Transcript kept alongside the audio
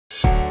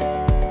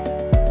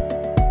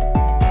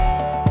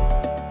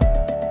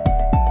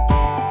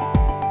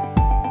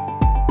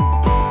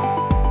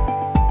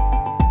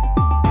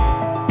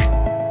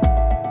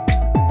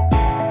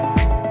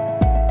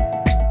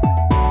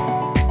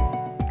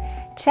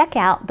check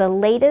out the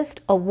latest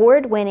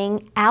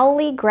award-winning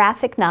Owly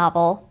graphic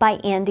novel by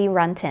Andy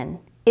Runton.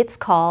 It's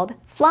called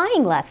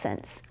Flying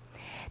Lessons.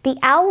 The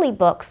Owly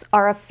books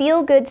are a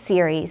feel-good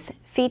series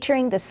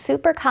featuring the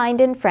super kind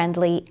and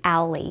friendly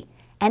Owly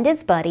and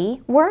his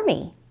buddy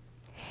Wormy.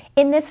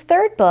 In this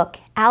third book,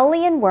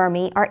 Owly and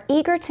Wormy are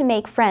eager to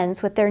make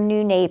friends with their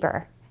new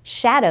neighbor,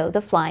 Shadow the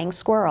flying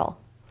squirrel.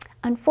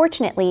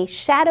 Unfortunately,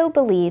 Shadow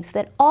believes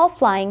that all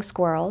flying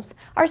squirrels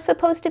are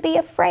supposed to be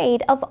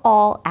afraid of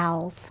all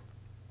owls.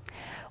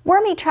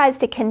 Wormy tries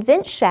to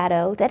convince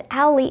Shadow that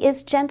Owly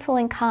is gentle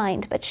and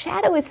kind, but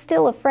Shadow is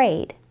still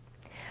afraid.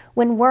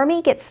 When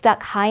Wormy gets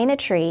stuck high in a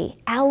tree,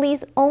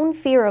 Owly's own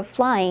fear of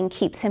flying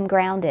keeps him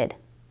grounded.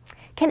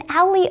 Can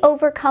Owly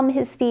overcome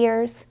his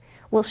fears?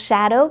 Will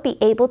Shadow be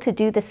able to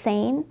do the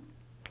same?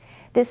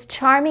 This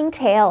charming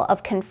tale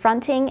of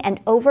confronting and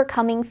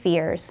overcoming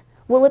fears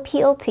will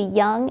appeal to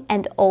young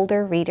and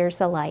older readers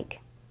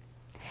alike.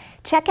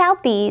 Check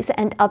out these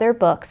and other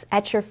books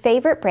at your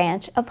favorite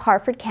branch of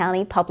Harford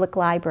County Public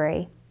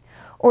Library,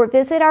 or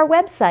visit our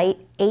website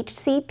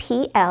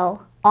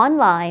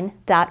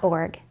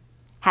hcplonline.org.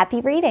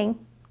 Happy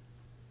reading!